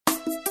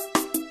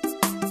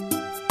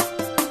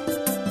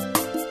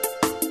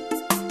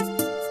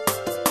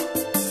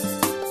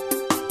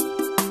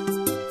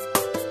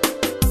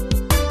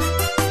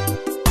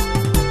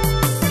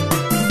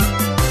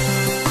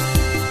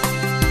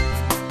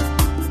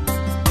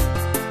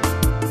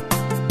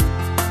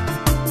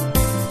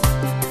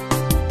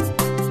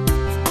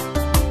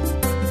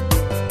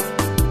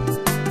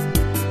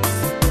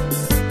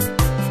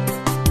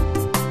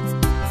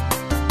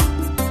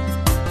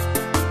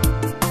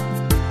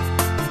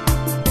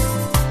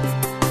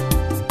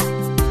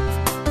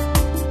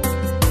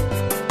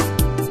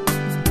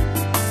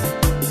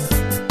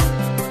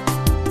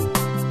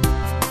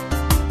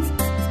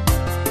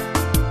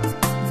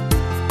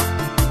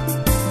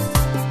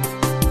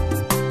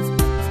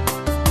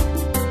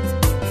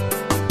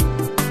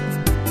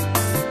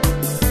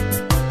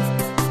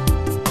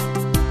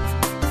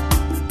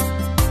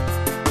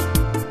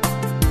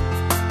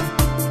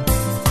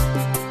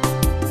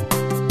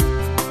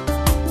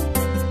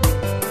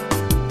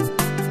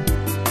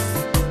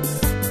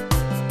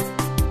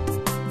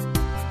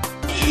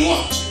him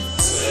what?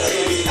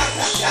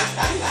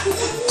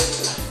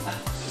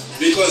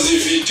 Because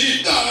if he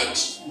did that,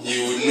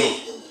 he would know.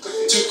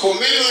 To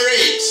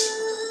commemorate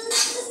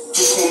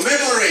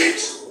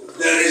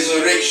the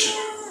resurrection.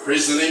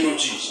 Praise the name of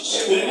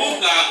Jesus. To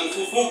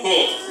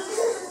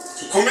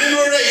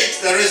commemorate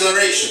the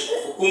resurrection.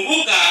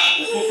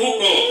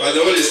 But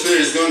the Holy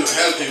Spirit is going to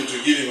help him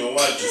to give him a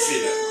word to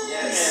fill it.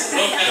 That's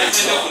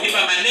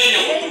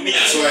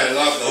why I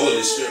love the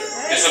Holy Spirit.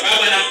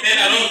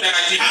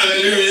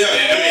 Hallelujah.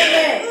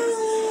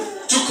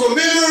 To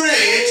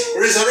commemorate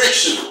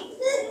resurrection.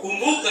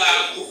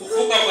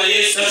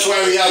 That's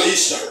why we have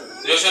Easter.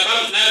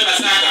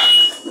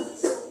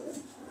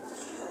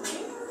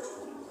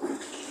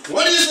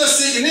 What is the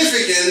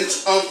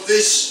significance of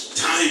this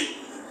time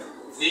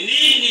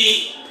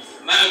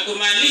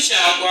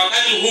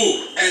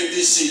and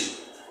this season?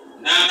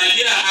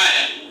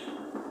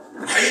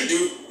 Why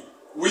do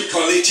we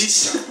call it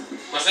Easter?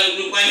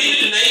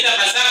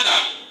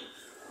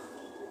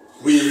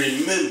 We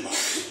remember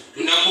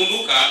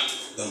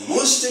the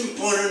most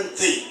important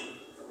thing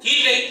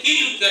in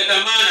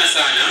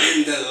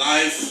the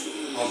life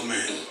of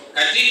man.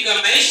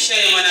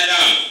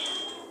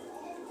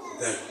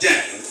 The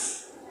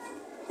death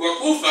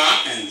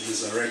and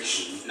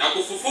resurrection of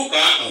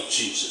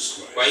Jesus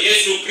Christ.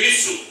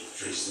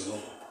 Praise the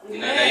Lord.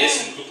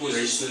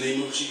 Praise the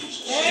name of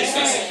Jesus.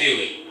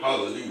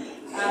 Hallelujah.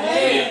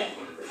 Amen.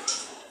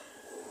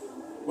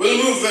 We'll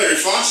move very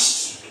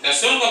fast.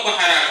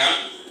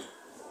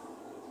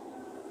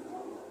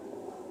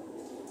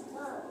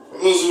 For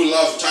those who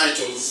love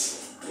titles,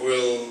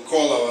 we'll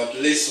call our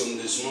lesson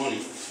this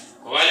morning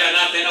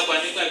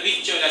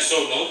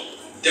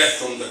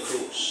Death on the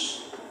Cross.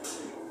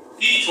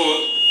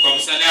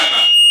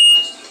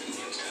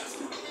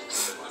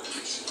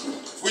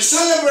 We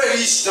celebrate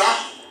Easter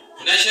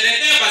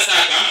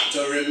to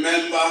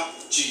remember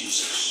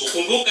Jesus.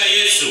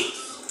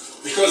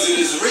 Because it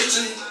is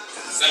written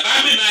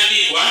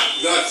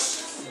that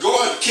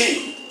God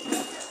came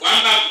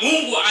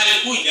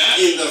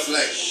in the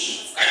flesh.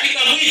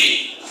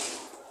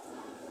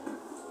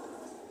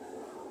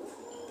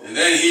 And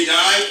then he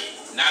died.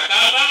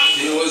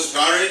 He was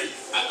buried.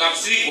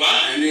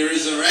 And he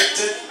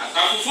resurrected by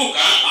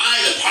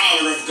the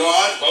power of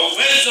God.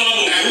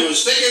 And he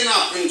was taken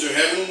up into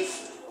heaven.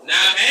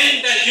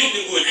 And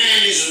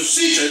is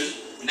seated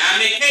on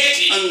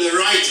the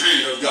right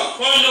hand of God.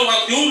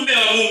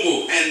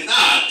 And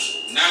that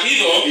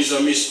is a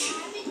mystery.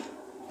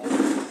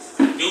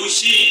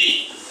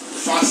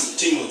 1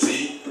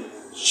 Timothy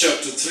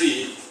chapter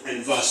 3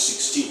 and verse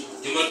 16.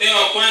 You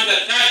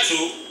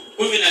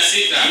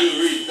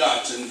read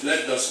that and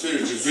let the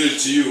Spirit reveal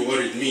to you what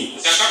it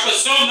means.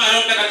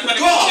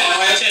 God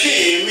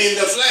came in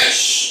the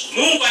flesh.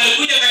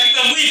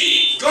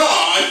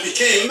 God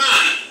became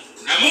man.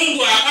 And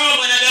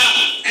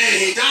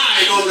he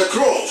died on the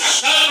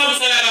cross.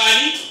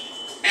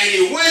 And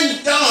he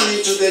went down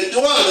into the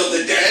world of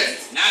the dead.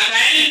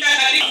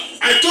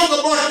 I talk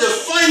about the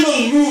final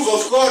move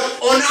of God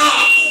on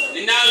earth. That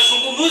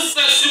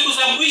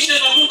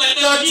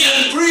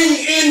will bring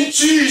in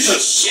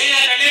Jesus.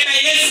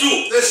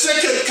 The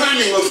second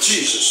coming of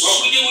Jesus.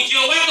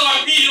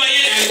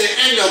 And the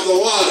end of the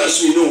world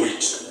as we know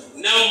it.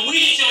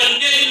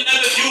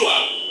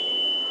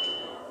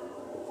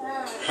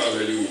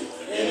 Hallelujah.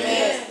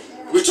 Amen.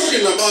 We're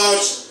talking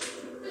about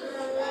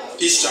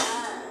Easter.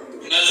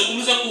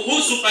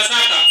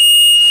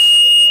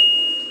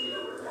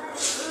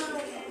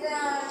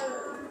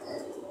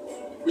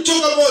 We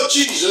talk about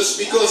Jesus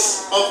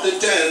because of the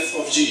death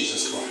of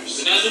Jesus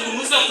Christ.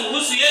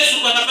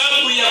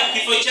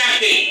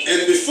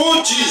 And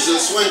before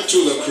Jesus went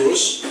to the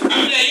cross,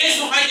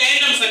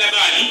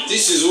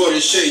 this is what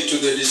he said to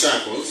the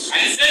disciples.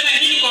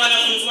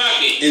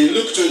 In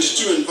Luke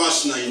 22 and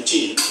verse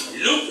 19.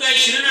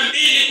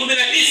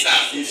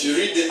 If you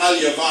read the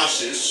earlier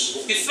verses,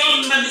 he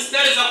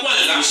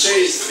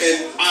says,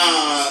 and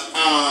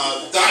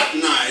that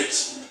night,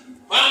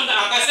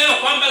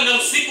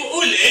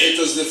 it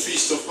was the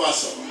feast of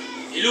Passover.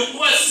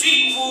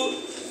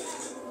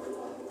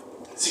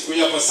 Siku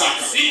ya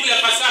Pasaka.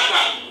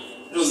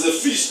 It was the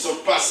feast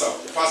of Passover.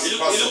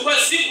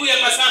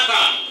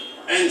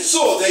 And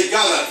so they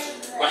gathered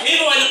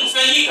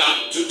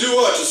to do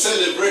what? To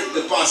celebrate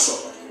the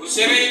Passover.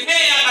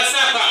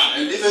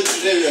 And even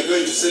today we are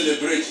going to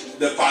celebrate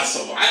the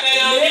Passover. Let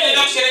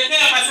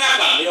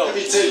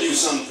me tell you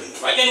something.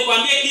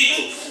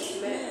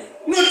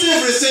 Not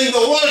everything the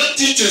world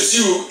teaches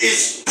you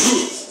is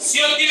truth.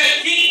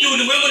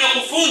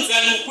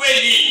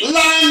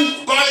 Learn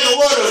by the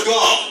word of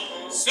God.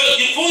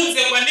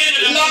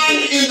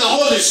 Learn in the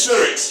Holy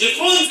Spirit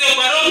what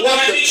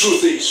the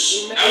truth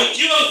is. That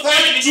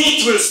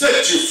truth will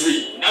set you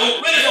free.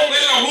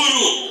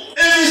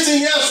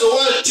 Everything else the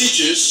world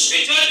teaches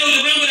is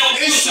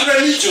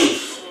religion.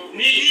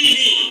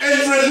 And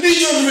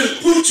religion will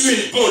put you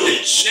in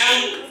bondage.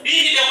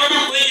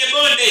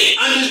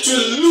 And it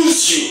will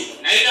lose you.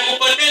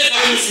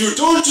 And if you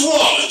don't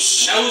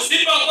watch, and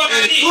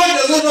God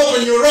does not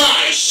open your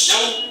eyes,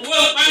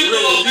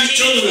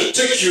 religion will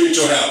take you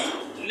into hell.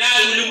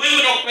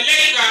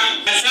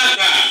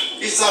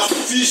 It's a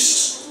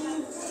feast.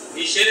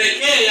 And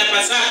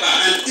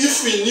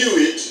if we knew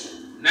it,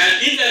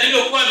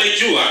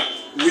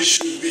 we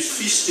should be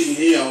feasting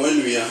here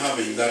when we are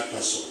having that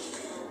Passover.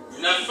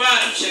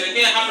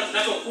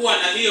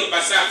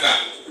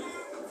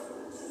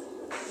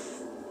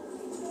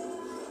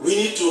 We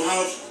need to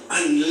have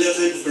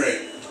unleavened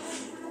bread.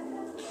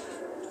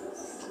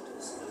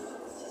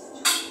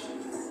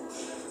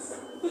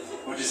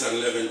 What is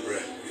unleavened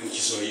bread in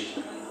Kiswahili?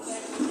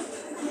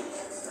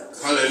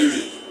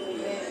 Hallelujah.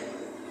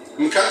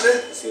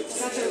 Mkate?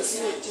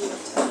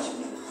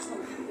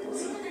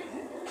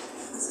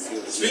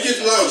 Speak it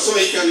loud so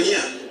he can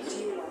hear.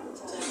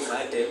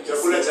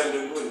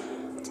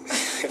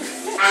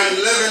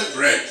 Unleavened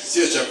bread.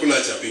 Sio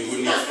chakula cha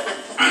mbinguni.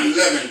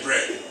 Unleavened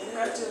bread.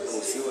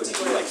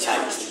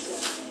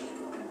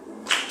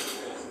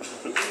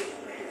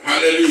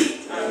 Hallelujah.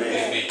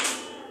 Amen.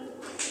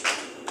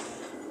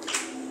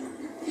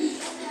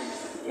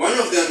 One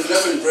of the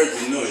unleavened bread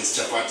we know is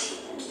chapati.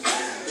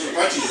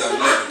 Chapati is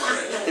unleavened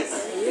bread.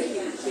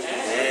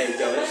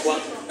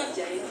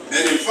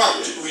 And in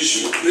fact, we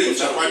should bring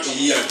chapati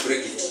here and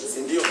break it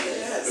when we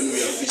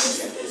are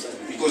feasting,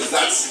 because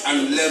that's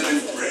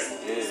unleavened bread.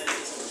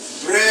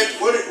 Bread,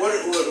 what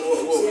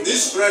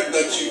this bread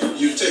that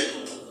you take,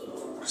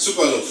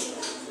 super loaf.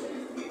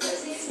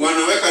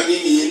 Wanaweka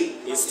nini in?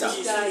 Yeast.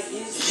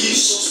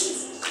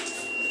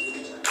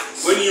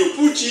 When you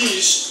put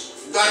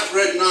yeast, that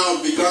bread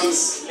now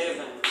becomes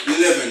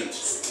leavened.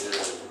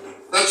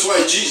 That's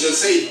why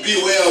Jesus said,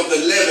 beware of the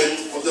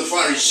leaven of the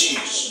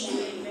Pharisees.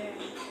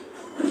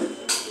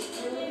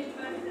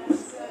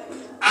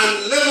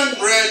 Unleavened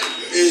bread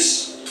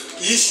is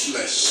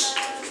yeastless,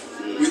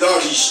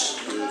 without yeast.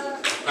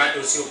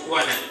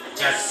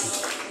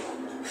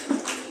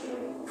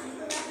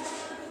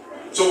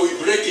 So we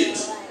break it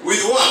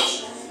with what?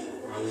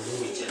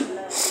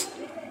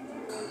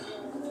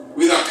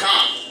 With a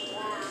cup.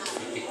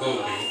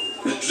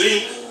 The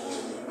drink,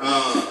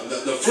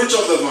 the fruit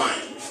of the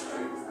vine.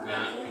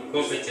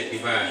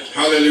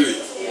 Hallelujah.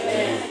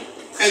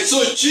 And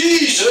so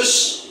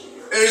Jesus,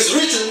 it is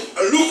written,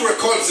 Luke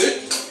records it.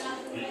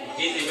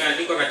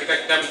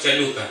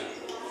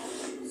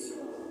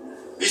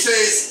 He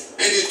says,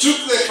 and he took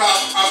the cup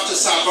after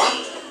supper.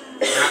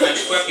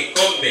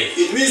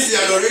 It means he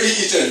had already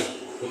eaten.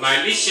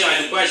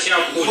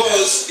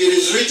 Because it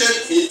is written,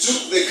 he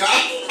took the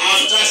cup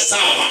after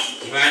supper.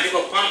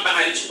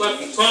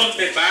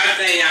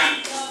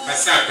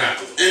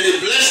 And he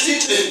blessed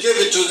it and gave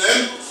it to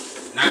them.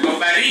 And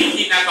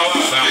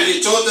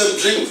he told them,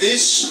 drink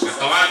this.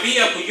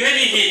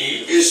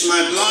 It's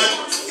my blood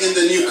in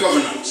the new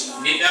covenant.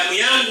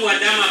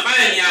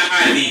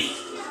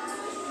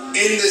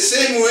 In the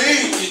same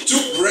way, he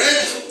took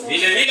bread and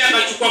he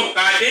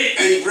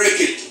broke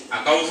it.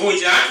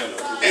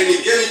 And he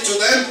gave it to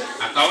them.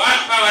 And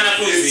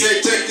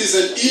said, take this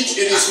and eat.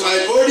 It is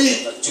my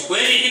body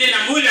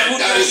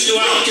that is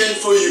broken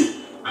for you.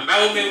 And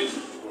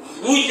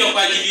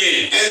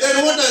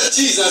then what does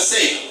Jesus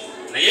say?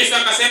 These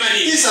are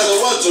the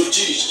words of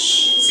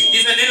Jesus.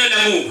 In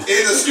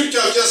the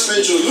scripture I've just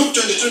mentioned, Luke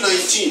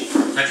 22:19.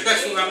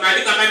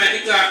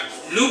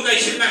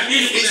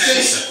 It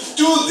says,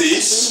 do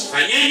this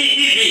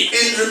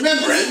in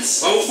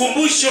remembrance of who?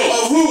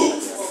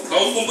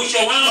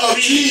 Of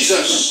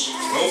Jesus.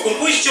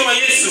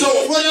 So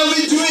what are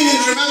we doing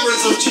in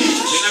remembrance of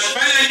Jesus?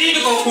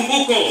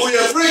 We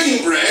are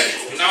breaking bread,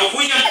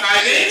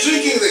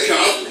 drinking the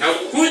cup.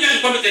 What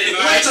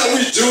are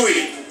we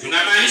doing? We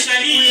are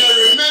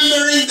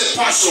remembering the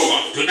Passover.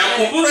 Praise the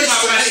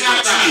name of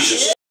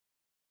Jesus.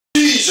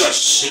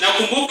 Jesus. And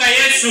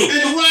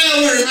why are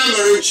we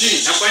remembering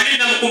Jesus?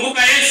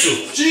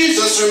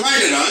 Jesus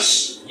reminded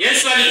us,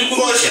 for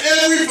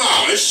every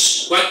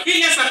purpose that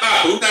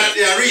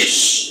there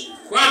is,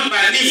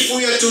 if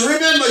we are to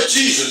remember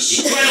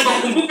Jesus for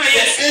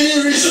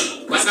any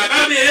reason, let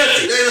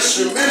us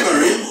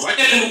remember him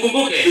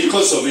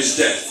because of his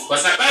death.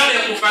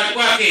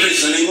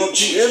 Praise the name of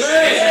Jesus.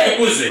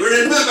 We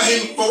remember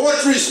him for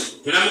what reason?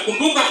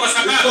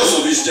 Because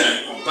of his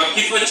death.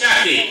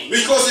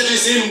 Because it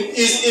is in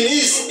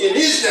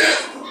his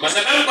death that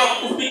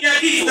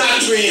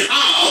we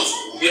have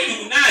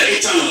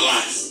eternal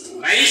life.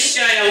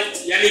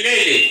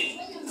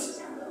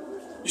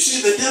 You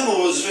see, the devil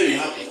was very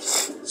happy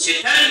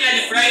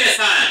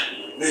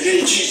the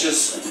day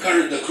Jesus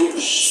carried the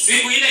cross.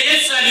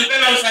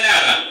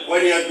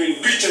 When he had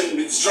been beaten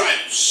with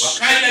stripes,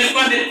 and he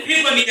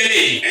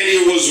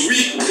was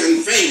weak and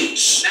faint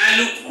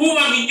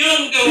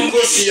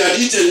because he had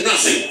eaten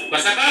nothing, and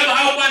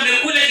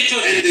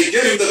they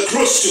gave him the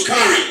cross to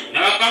carry,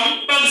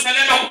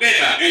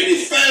 and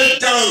he fell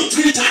down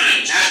 3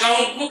 times.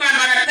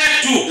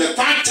 The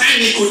 3rd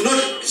time he could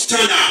not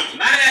stand up,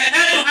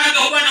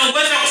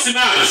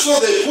 so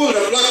they pulled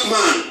a black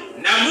man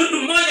Na mtu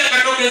mmoja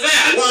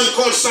akatokezea. One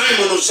called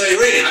Simon of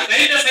Cyrene.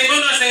 Akaitwa Simon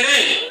wa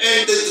Cyrene.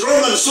 And the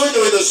Roman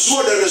soldier with a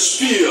sword and a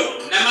spear.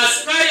 Na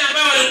maskari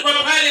ambao walikuwa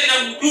pale na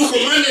mkuki.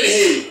 Commanded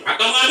him.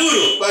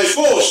 Akamwamuru. By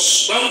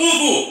force. Kwa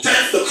nguvu.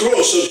 Take the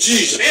cross of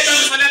Jesus. Beba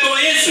msalaba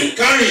wa Yesu.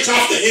 Carry it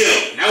up the hill.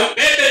 Na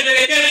ubebe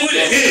uelekee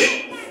kule. Hill.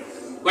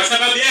 Kwa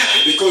sababu yake.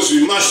 Because we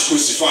must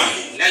crucify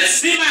him.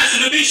 Lazima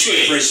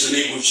asulubishwe. Praise the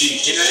name of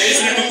Jesus. Jina la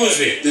Yesu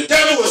litukuzwe. The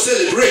devil was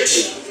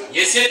celebrating.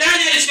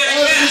 Shetani alisherehekea.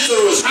 All this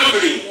that was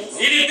happening.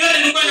 Ili vyote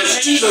vilikuwa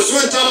As Jesus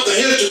went up the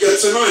hill to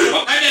Gethsemane.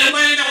 Wakati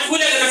alikuwa anaenda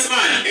kule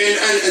Gethsemane.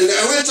 And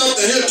I went up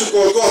the hill to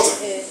Golgotha.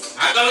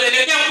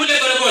 Akaelekea kule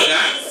Golgotha.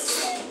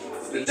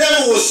 The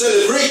devil was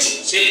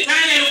celebrating.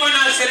 Shetani alikuwa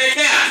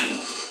anasherehekea.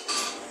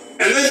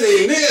 And then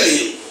they nailed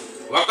him.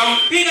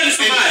 Wakampiga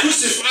msalabani. And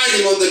crucified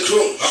him on the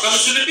cross.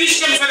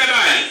 Wakamsulubisha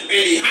msalabani.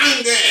 And he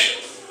hung there.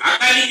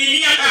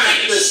 Akaning'inia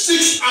pale. At the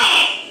 6th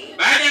hour.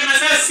 Baada ya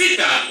masaa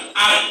 6.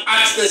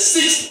 At the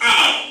 6th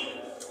hour.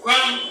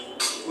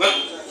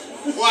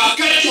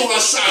 Wakati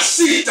wa saa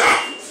 6.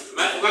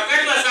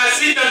 Wakati wa saa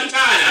 6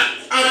 mchana.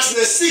 At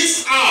the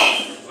 6th hour.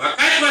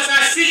 Wakati wa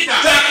saa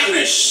 6.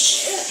 Darkness.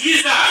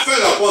 Giza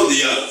fell upon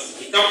the earth.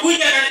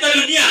 Ikakuja katika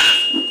dunia.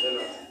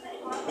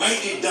 Why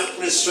did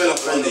darkness fell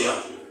upon the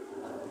earth?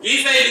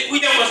 Giza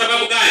ilikuja kwa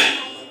sababu gani?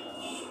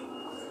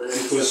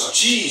 Because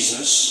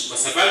Jesus kwa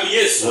sababu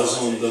Yesu was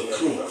on the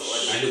cross.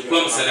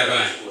 Alikuwa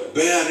msalabani.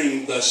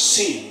 Bearing the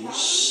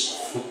sins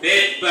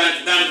kubeba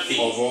dhambi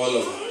of all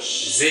of us.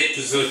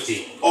 Zetu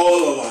zote.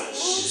 All of us.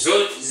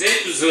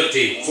 Zetu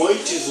zote. For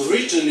it is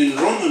written in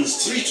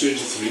Romans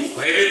 3:23.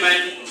 Kwa hivyo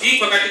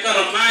imeandikwa katika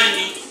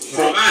Romani.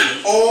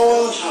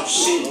 All have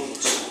sinned.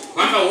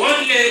 Kwamba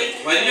wote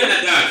walio na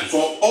dhambi.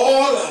 For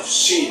all have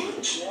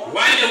sinned.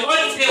 Wale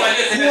wote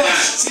walio na dhambi.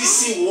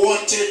 Sisi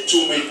wote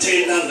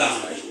tumetenda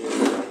dhambi.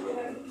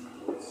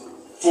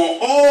 For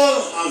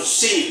all have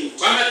sinned.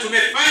 Kwamba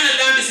tumefanya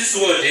dhambi sisi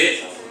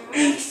wote.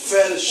 And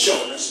fell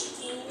short.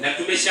 Na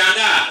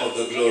tumeshangaa of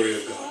the glory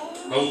of God.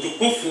 Kwa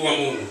utukufu wa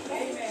Mungu.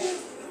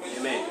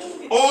 Amen.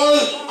 All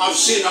have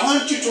sinned. I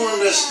want you to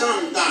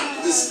understand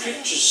that the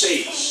scripture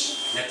says.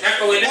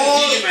 Nataka uelewe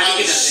hili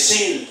maandiko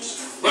yanasema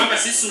kwamba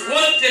sisi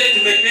wote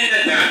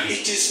tumetenda dhambi.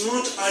 It is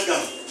not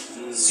Adam.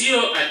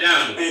 Sio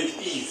Adamu and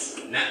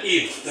Eve. Na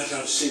Eve that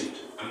have sinned.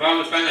 Ambao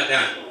wamefanya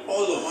dhambi.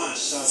 All of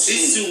us have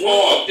sinned. Sisi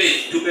wote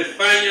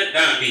tumefanya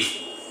dhambi.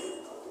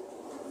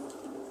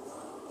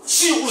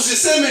 Si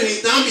usiseme ni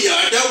dhambi ya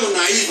Adamu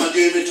na Eva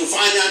ndio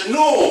imetufanya.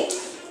 No.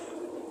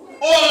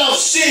 All have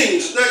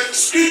sinned. The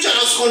scripture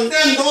has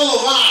condemned all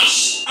of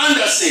us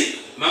under sin.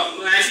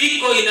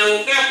 Maandiko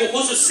inaongea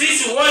kuhusu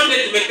sisi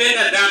wote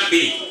tumetenda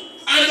dhambi.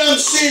 Adam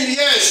sinned,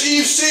 yes.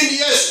 Eve sinned,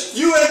 yes.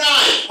 You and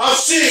I have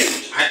sinned.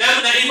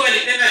 Adamu na Eva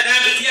walitenda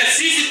dhambi, pia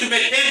sisi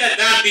tumetenda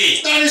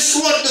dhambi. That is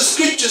what the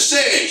scripture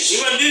says.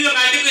 Hivyo ndivyo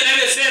maandiko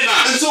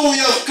yanavyosema. And so we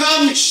have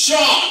come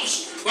short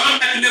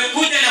kwamba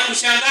tumekuja na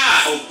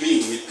kushangaa of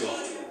being with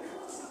God.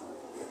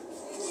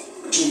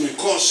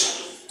 Tumekosa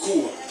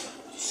kuwa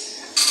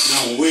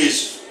na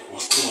uwezo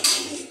wa kuwa na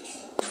Mungu.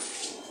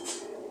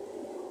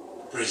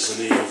 Praise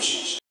the name of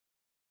Jesus.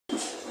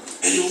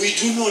 And we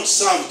do not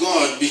serve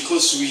God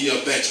because we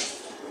are better.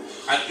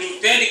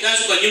 Hatutendi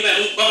kazi kwa nyumba ya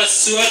Mungu kwamba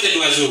sisi wote ni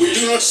wazuri. We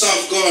do not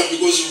serve God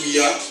because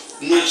we are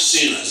not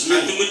sinners. No.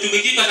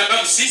 Hatumitumiki kwa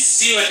sababu sisi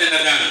si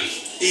watenda dhambi.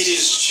 It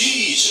is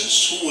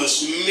Jesus who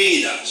has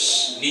made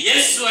us. Ni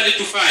Yesu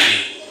alitufanya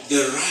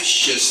the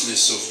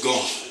righteousness of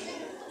God.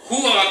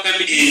 Kuwa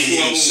wakamilifu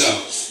wa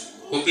Mungu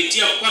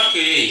kupitia kwake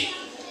yeye.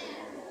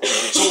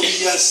 So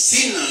we are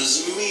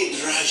sinners made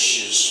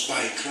righteous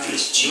by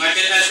Christ Jesus.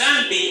 Watenda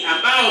dhambi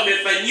ambao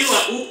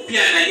wamefanywa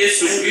upya na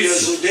Yesu Kristo. And he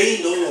has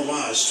ordained all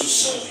of us to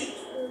serve him.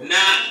 Na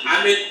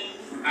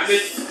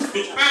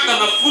ametupaka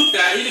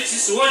mafuta ili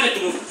sisi wote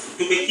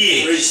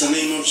tumtumikie. Praise the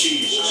name of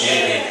Jesus.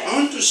 Amen. I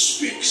want to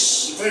speak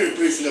very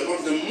briefly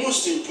about the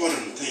most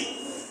important thing.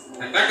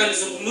 Nataka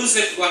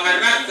nizungumze kwa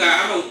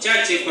haraka ama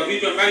uchache kwa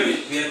vitu ambavyo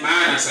vya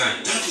maana sana.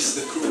 That is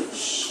the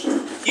cross.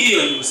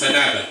 Hiyo ni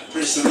msalaba.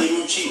 Praise the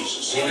name of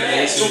Jesus.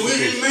 So we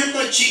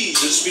remember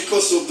Jesus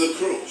because of the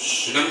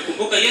cross.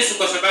 Tunamkumbuka Yesu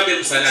kwa sababu ya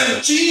msalaba.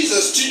 And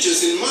Jesus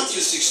teaches in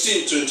Matthew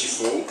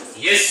 16:24.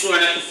 Yesu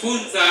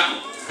anatufunza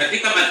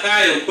katika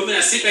Mathayo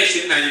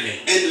 16:24.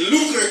 And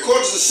Luke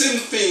records the same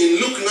thing in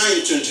Luke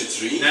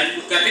 9:23. Na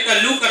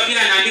katika Luka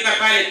pia anaandika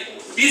pale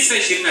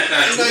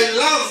 9:23. And I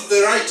love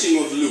the writing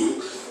of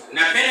Luke.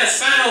 Napenda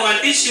sana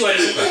uandishi wa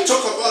Luka. They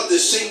talk about the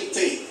same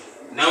thing.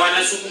 Na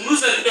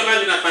wanazungumza vitu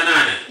ambavyo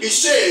vinafanana. It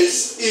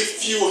says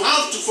if you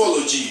have to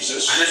follow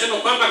Jesus, anasema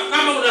kwamba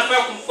kama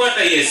unafaa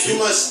kumfuata Yesu, you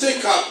must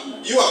take up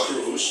your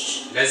cross.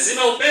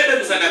 Lazima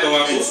ubebe msalaba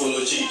wako and follow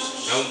Jesus.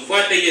 Na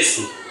umfuate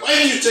Yesu.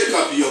 Why do you take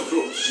up your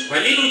cross? Kwa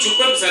nini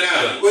uchukue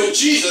msalaba? When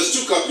Jesus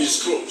took up his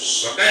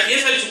cross, wakati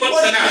Yesu alichukua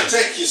msalaba, msalaba, what did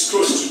he take his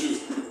cross to do?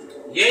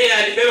 Yeye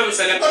alibeba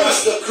msalaba. What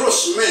was the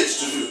cross meant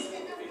to do?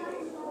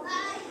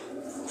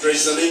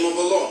 Praise the name of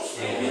the Lord.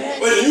 Amen.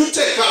 When you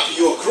take up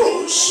your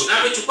cross,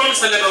 unapochukua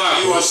msalaba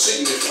wako, you are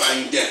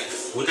signifying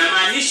death.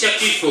 unamaanisha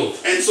kifo.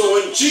 And so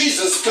when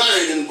Jesus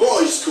carried and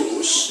bore his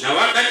cross, na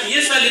wakati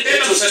Yesu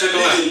alibeba msalaba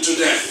wake,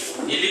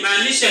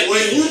 ilimaanisha kifo.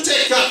 When you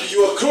take up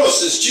your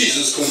cross as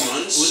Jesus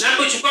commands,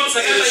 unapochukua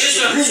msalaba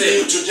Yesu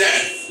anasema,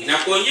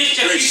 inakuonyesha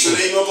kifo. Praise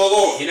the name of the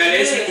Lord. Jina la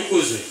Yesu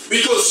litukuzwe.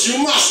 Because you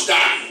must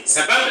die.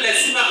 Sababu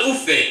lazima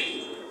ufe.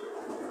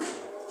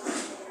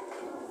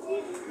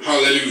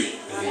 Hallelujah.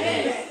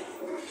 Amen.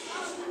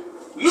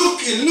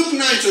 Look in Luke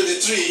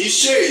 9:23, he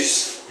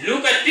says,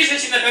 Luka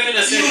 9:23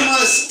 anasema, you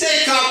must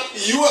take up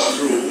your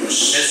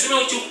cross.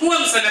 Lazima uchukue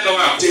msalaba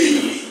wako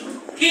daily.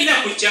 Kila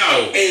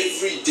kuchao.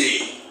 Every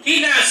day.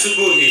 Kila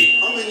asubuhi.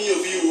 How many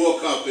of you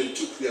woke up and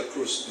took their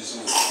cross this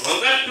morning?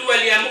 Wangapi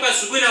waliamka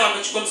asubuhi na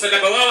wakachukua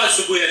msalaba wao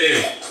asubuhi ya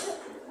leo?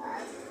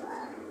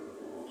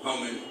 How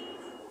many?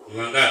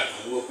 Wangapi?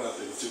 I woke up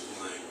and took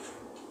mine.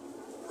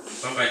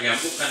 Kwamba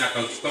aliamka na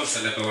akachukua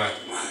msalaba wake.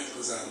 Why?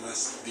 Because I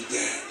must be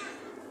dead.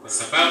 Kwa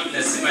sababu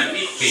lazima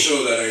nife.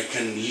 So that I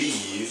can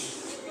live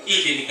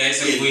ili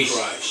nikaweza kuishi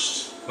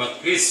kwa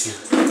Kristo.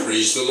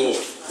 Praise the Lord.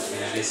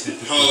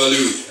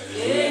 Hallelujah.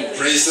 Amen.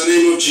 Praise the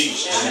name of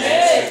Jesus.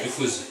 Amen.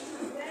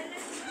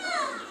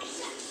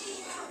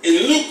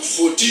 In Luke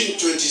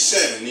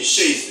 14:27, he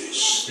says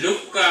this.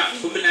 Luka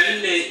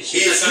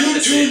 14:27.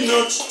 If you do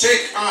not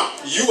take up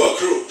your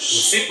cross,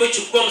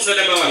 usipochukua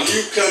msalaba wako,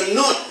 you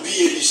cannot be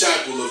a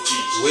disciple of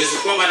Jesus. Huwezi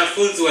kuwa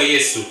mwanafunzi wa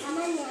Yesu.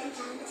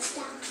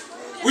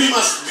 We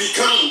must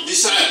become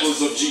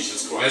disciples of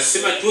Jesus Christ.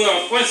 Lazima tuwe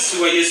wafuasi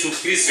wa Yesu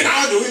Kristo. And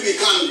how do we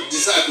become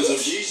disciples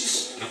of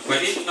Jesus? Na kwa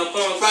nini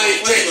tunakuwa by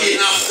taking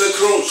up the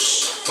cross?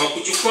 Kwa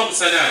kuchukua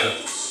msalaba.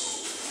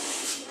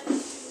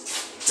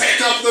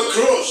 Take up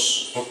the cross.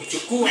 Kwa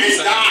kuchukua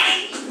msalaba.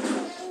 And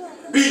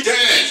die. Be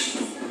dead.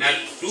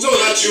 So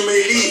that you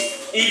may live.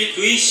 Ili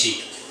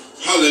tuishi.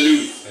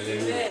 Hallelujah.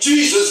 Hallelujah.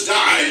 Jesus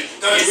died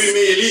that we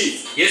may live.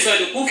 Yesu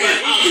alikufa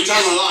and have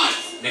eternal life.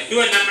 Na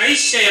tuwe na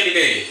maisha ya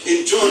milele.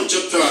 In John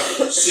chapter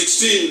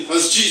 16,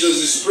 as Jesus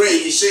is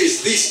praying, he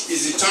says, "This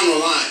is eternal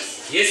life."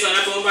 Yesu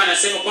anapoomba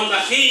anasema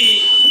kwamba hii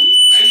ni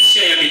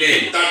maisha ya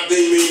milele. That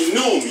they may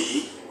know me,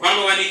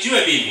 kwamba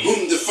wanijue mimi,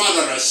 whom the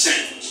Father has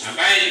sent.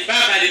 Ambaye ni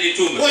Baba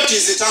alinituma. What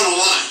is eternal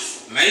life?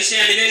 Maisha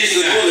ya milele ni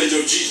the knowledge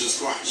of Jesus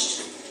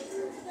Christ.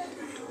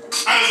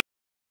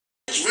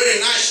 It's very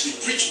nicely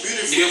preached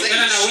beautiful things.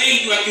 Nimekutana na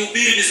wengi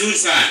wakihubiri vizuri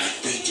sana.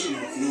 They do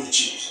not know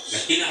Jesus.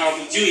 Lakini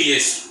hawamjui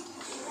Yesu.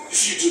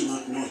 If you do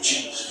not know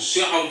Jesus,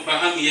 ikiwa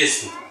haumfahamu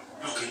Yesu,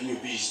 how can you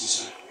be his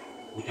disciple?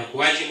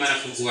 Utakuwaje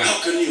mwanafunzi wake? How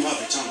can you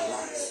have eternal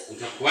life?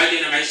 Utakuwaje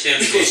na maisha ya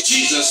milele? Because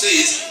Jesus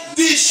says,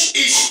 "This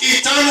is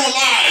eternal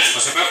life."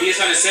 Kwa sababu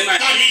Yesu anasema,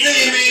 that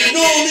they may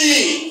know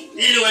me,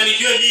 ili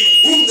wanijue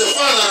mimi, whom the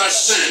Father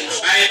has sent.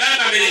 Ambaye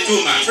Baba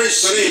amenituma.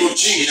 Praise the name of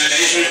Jesus. Jina la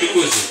Yesu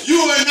litukuzwe.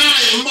 You and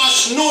I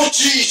must know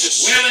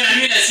Jesus. Wewe na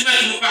mimi lazima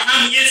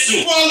tumfahamu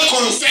Yesu. Paul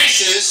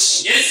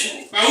confesses, Yesu,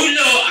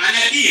 Paulo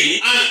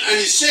anakiri and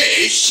he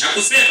says, na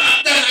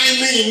kusema, that I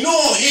may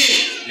know him,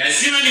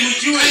 lazima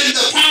nimjue, and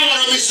the power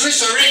of his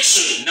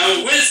resurrection. Na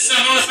uwezo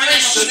wa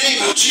Praise the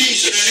name of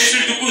Jesus. Jina la Yesu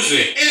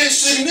litukuzwe. It is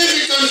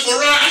significant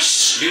for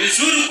us Ni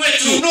vizuri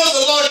kwetu to know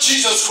the Lord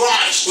Jesus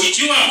Christ.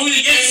 kujua huyu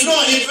And Yesu,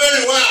 know him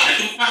very well. na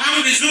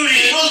tumfahamu vizuri.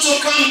 And also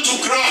come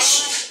to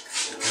grasp.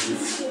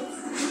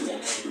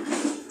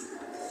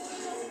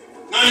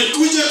 Na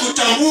nikuje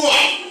kutambua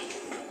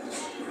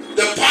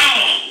the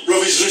power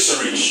of his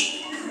resurrection.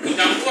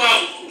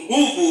 Kutambua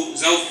nguvu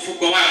za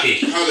ufufuko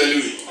wake.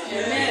 Hallelujah.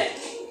 Amen.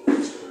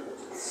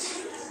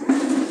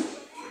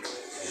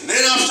 And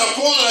then after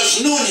Paul has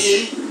known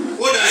him,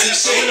 what does he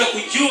say?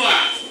 Kujua,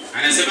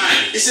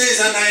 anasemaje? He says,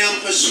 "And I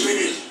am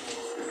persuaded."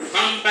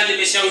 Kwamba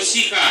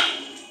nimeshawishika.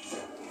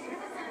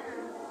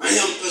 I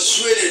am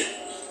persuaded.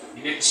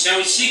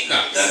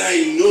 Nimeshawishika. That I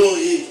know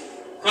him.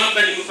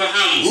 Kwamba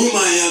nimfahamu. Whom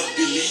I have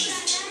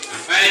believed.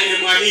 Ambaye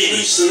nimemwamini.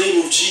 Praise the name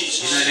of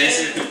Jesus. Jina la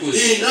Yesu litukuzwe.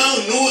 He now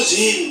knows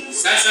him.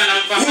 Sasa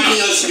anamfahamu. Whom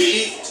he has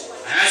believed.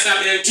 Sasa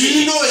amemwamini. Do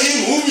you know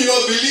him whom you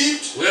have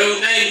believed? Wewe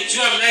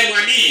unayemjua,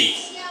 mnayemwamini.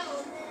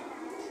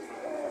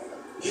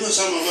 You know,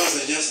 some of us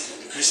are just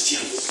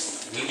Christians.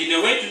 Wengine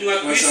wetu ni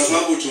Wakristo. Kwa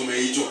sababu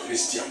tumeitwa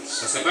Christians.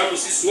 Kwa sababu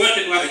sisi wote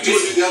ni Wakristo. I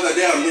told you the other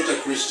day I'm not a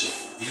Christian.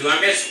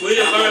 Niliwaambia siku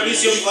ile kwamba mimi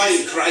sio Mkristo.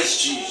 In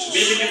Christ Jesus.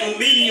 Mimi ni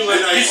muumini wa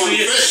Kristo Yesu. I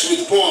confess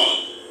with Paul.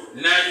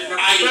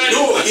 I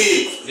know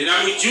him.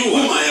 Ninamjua.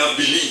 Whom I have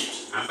believed.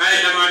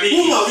 Ambaye namwamini.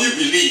 Whom have you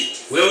believed?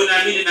 Wewe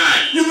unaamini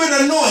nani? You better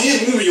know him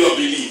whom you have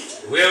believed.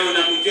 Wewe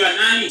unamjua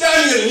nani?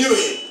 Daniel knew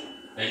him.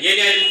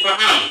 Danieli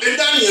alimfahamu. And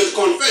Daniel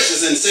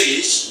confesses and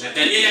says, na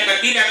Danieli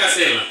akakiri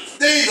akasema,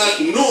 "They that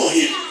know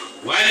him,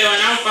 wale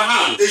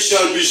wanaomfahamu, they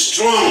shall be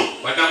strong,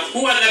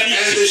 watakuwa thabiti,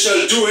 and they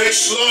shall do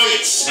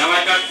exploits." na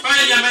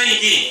watafanya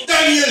mengi.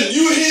 Daniel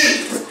knew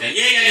him.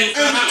 Danieli And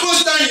alimfahamu.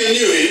 because Daniel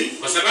knew him,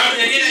 Kwa sababu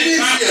Danieli he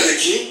didn't alimfahamu. fear the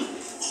king.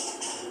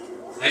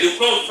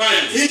 Alikuwa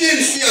mfalme. He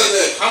didn't fear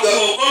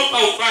Hakuogopa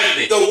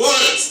ufalme. the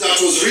words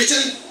that was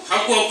written.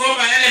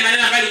 Hakuogopa yale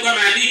maneno ambayo yalikuwa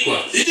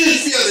yameandikwa. He didn't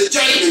fear the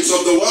judgments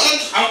of the world.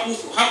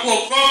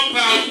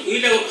 Hakuogopa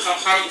ile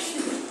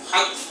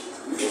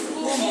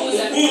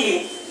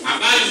hukumu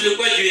ambazo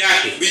zilikuwa juu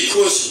yake.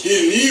 Because he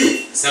knew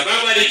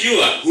Sababu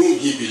alijua whom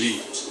he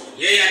believed.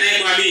 yeye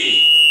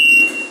anayemwamini.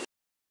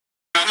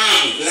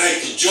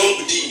 Like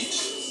Job did.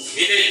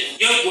 Vile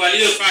Job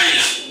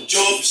aliyofanya.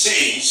 Job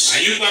says,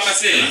 Ayubu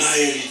akasema,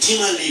 my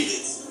Redeemer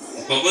liveth.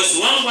 Mkombozi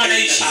wangu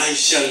anaishi. I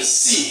shall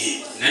see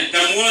him. Na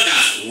nitamuona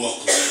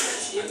walk.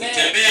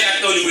 akitembea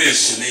katika ulimwengu. In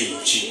the name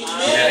of Jesus.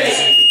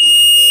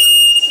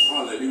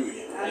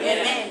 Hallelujah.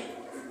 Amen.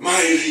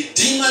 My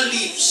Redeemer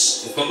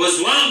lives.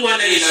 Mkombozi wangu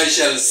anaishi. I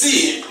shall see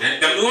him. Na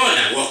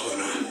nitamuona walk on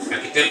earth.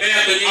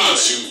 akitembea kwenye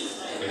nchi.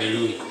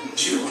 Hallelujah.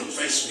 Do you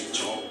confess with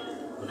Job?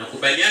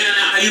 Unakubaliana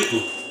na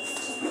Ayubu?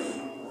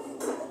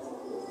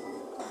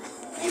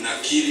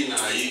 Unakiri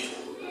na Ayubu?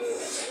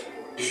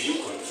 Do you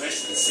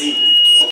confess the same